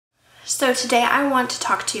So today I want to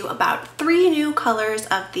talk to you about 3 new colors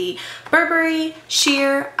of the Burberry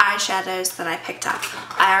sheer eyeshadows that I picked up.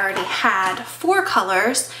 I already had 4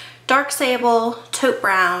 colors: Dark Sable, Taupe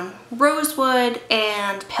Brown, Rosewood,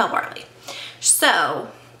 and Pale Barley.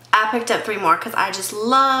 So I picked up 3 more because I just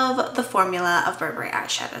love the formula of Burberry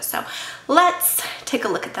eyeshadows. So let's take a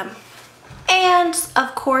look at them. And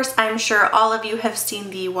of course, I'm sure all of you have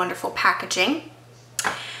seen the wonderful packaging.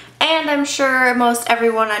 And I'm sure most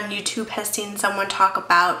everyone on YouTube has seen someone talk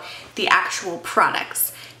about the actual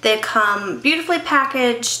products. They come beautifully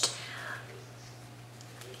packaged.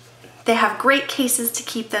 They have great cases to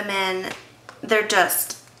keep them in. They're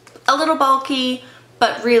just a little bulky,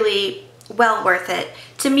 but really well worth it.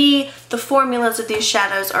 To me, the formulas of these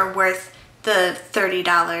shadows are worth the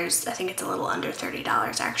 $30. I think it's a little under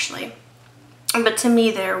 $30 actually. But to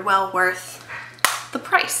me, they're well worth the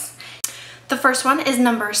price. The first one is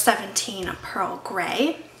number 17, Pearl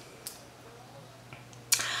Gray.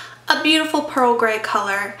 A beautiful pearl gray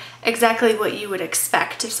color, exactly what you would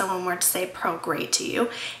expect if someone were to say pearl gray to you.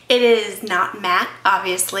 It is not matte,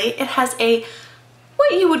 obviously. It has a,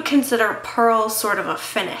 what you would consider pearl sort of a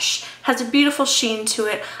finish. Has a beautiful sheen to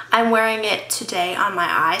it. I'm wearing it today on my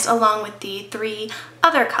eyes along with the 3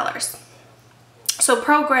 other colors. So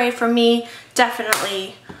pearl gray for me,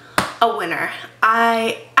 definitely a winner.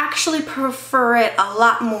 I actually prefer it a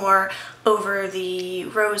lot more over the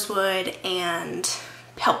Rosewood and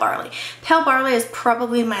Pale Barley. Pale Barley is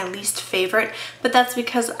probably my least favorite, but that's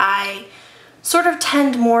because I sort of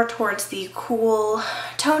tend more towards the cool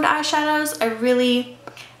toned eyeshadows. I really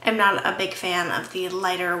am not a big fan of the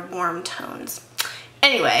lighter warm tones.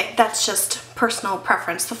 Anyway, that's just personal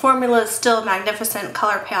preference. The formula is still magnificent,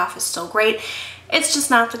 color payoff is still great. It's just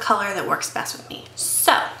not the color that works best with me.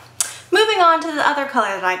 So, moving on to the other color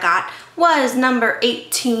that I got was number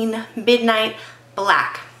 18, Midnight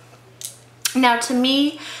Black. Now to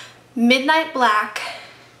me, Midnight Black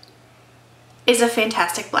is a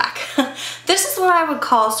fantastic black. This is what I would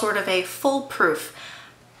call sort of a foolproof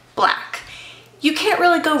black. You can't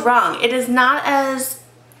really go wrong. It is not as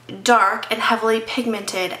dark and heavily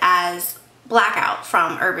pigmented as Blackout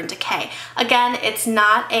from Urban Decay. Again, it's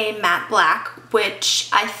not a matte black, which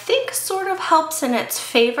I think sort of helps in its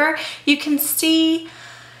favor. You can see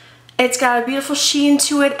it's got a beautiful sheen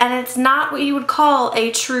to it, and it's not what you would call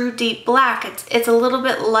a true deep black. It's a little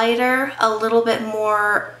bit lighter, a little bit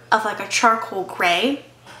more of like a charcoal gray,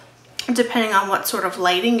 depending on what sort of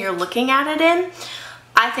lighting you're looking at it in.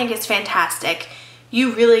 I think it's fantastic.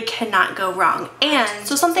 You really cannot go wrong. And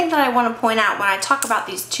so something that I want to point out when I talk about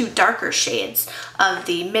these 2 darker shades of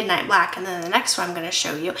the Midnight Black and then the next one I'm going to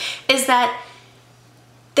show you is that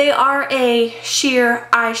they are a sheer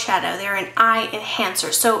eyeshadow. They're an eye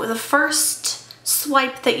enhancer. So the first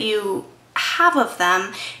swipe that you have of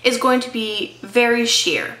them is going to be very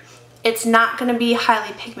sheer. It's not going to be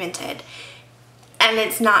highly pigmented, and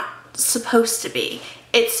it's not supposed to be.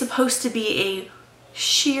 It's supposed to be a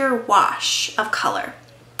sheer wash of color,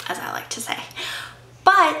 as I like to say.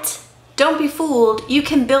 But don't be fooled, you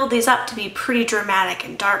can build these up to be pretty dramatic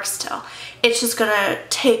and dark still. It's just gonna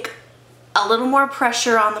take a little more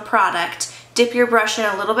pressure on the product. Dip your brush in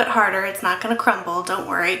a little bit harder, it's not gonna crumble, don't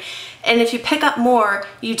worry. And if you pick up more,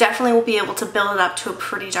 you definitely will be able to build it up to a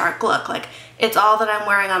pretty dark look. Like, it's all that I'm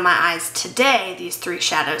wearing on my eyes today, these 3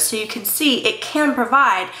 shadows, so you can see it can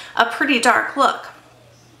provide a pretty dark look.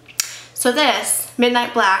 So this,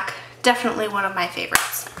 Midnight Black, definitely one of my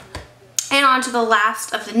favorites. And on to the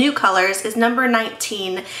last of the new colors is number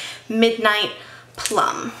 19, Midnight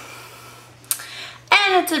Plum.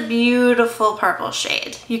 And it's a beautiful purple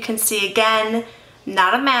shade. You can see again,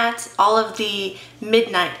 not a matte. All of the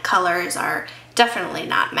midnight colors are definitely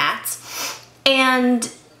not mattes.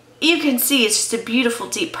 And you can see it's just a beautiful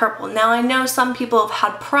deep purple. Now I know some people have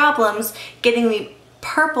had problems getting the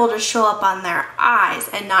purple to show up on their eyes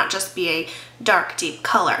and not just be a dark deep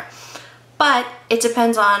color. But it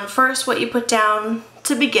depends on first what you put down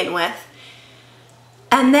to begin with,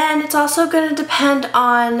 and then it's also going to depend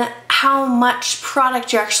on how much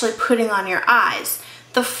product you're actually putting on your eyes.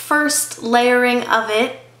 The first layering of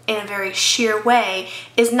it in a very sheer way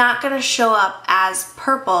is not going to show up as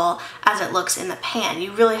purple as it looks in the pan.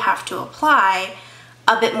 You really have to apply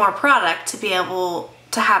a bit more product to be able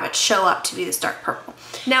to have it show up to be this dark purple.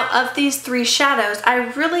 Now, of these 3 shadows, I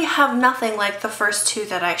really have nothing like the first 2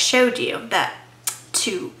 that I showed you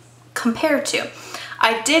to compare to.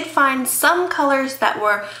 I did find some colors that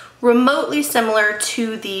were remotely similar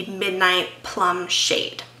to the Midnight Plum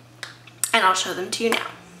shade, and I'll show them to you now.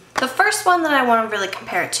 The first one that I want to really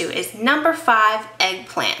compare it to is number 5,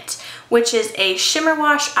 Eggplant, which is a shimmer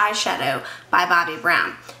wash eyeshadow by Bobbi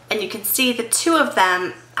Brown. and you can see the two of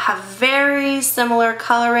them have very similar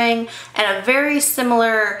coloring and a very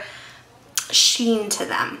similar sheen to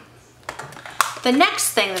them. The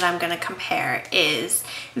next thing that I'm going to compare is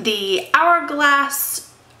the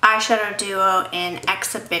Hourglass eyeshadow duo in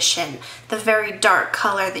Exhibition, the very dark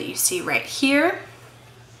color that you see right here,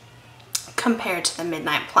 compared to the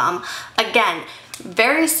Midnight Plum. Again,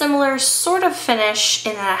 very similar sort of finish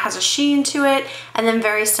in that it has a sheen to it, and then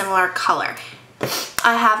very similar color.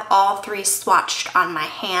 I have all three swatched on my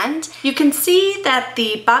hand. You can see that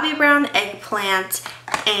the Bobbi Brown Eggplant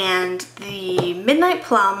and the Midnight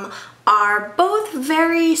Plum are both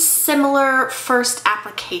very similar first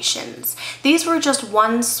applications. These were just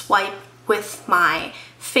one swipe with my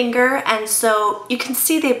finger, and so you can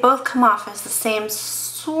see they both come off as the same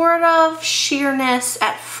sort of sheerness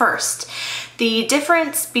at first. The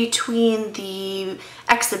difference between the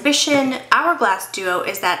Exhibition Hourglass duo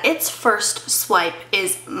is that its first swipe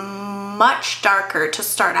is much darker to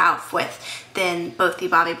start off with than both the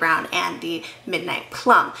Bobbi Brown and the Midnight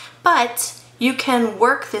Plum. But you can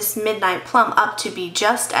work this Midnight Plum up to be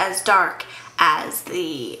just as dark as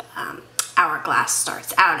the Hourglass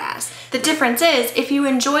starts out as. The difference is, if you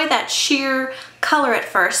enjoy that sheer color at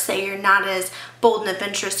first, say you're not as bold and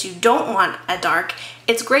adventurous, you don't want a dark,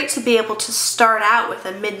 it's great to be able to start out with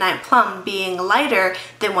a Midnight Plum being lighter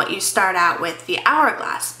than what you start out with the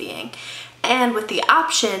Hourglass being, and with the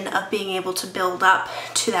option of being able to build up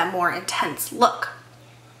to that more intense look.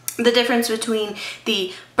 The difference between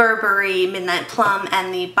the Burberry Midnight Plum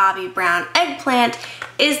and the Bobbi Brown Eggplant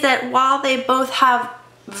is that while they both have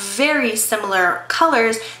very similar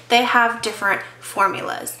colors, they have different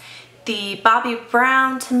formulas. The Bobbi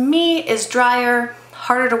Brown, to me, is drier,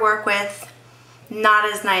 harder to work with, not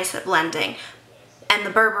as nice at blending. And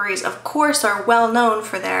the Burberrys, of course, are well known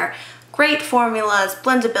for their great formulas,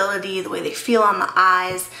 blendability, the way they feel on the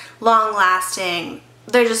eyes, long lasting.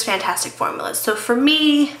 They're just fantastic formulas. So for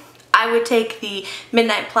me, I would take the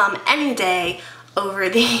Midnight Plum any day over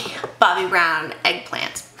the Bobbi Brown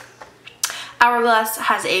Eggplant. Hourglass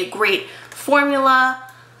has a great formula.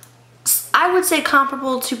 I would say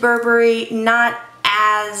comparable to Burberry, not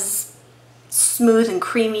as smooth and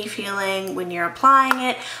creamy feeling when you're applying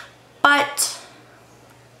it, but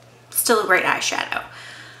still a great eyeshadow.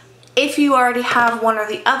 If you already have one or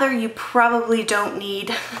the other, you probably don't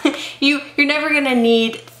need, you're never gonna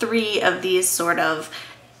need three of these sort of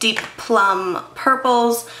deep plum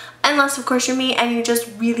purples, unless of course you're me and you just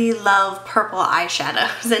really love purple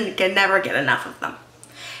eyeshadows and you can never get enough of them.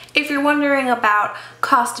 If you're wondering about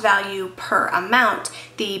cost value per amount,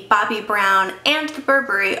 the Bobbi Brown and the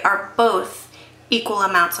Burberry are both equal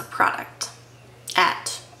amounts of product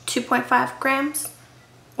at 2.5 grams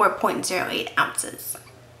or 0.08 ounces.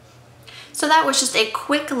 So that was just a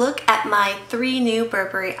quick look at my 3 new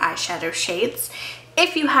Burberry eyeshadow shades.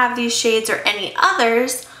 If you have these shades or any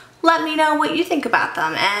others, let me know what you think about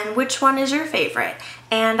them and which one is your favorite.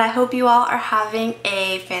 And I hope you all are having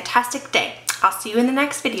a fantastic day. I'll see you in the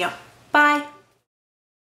next video. Bye!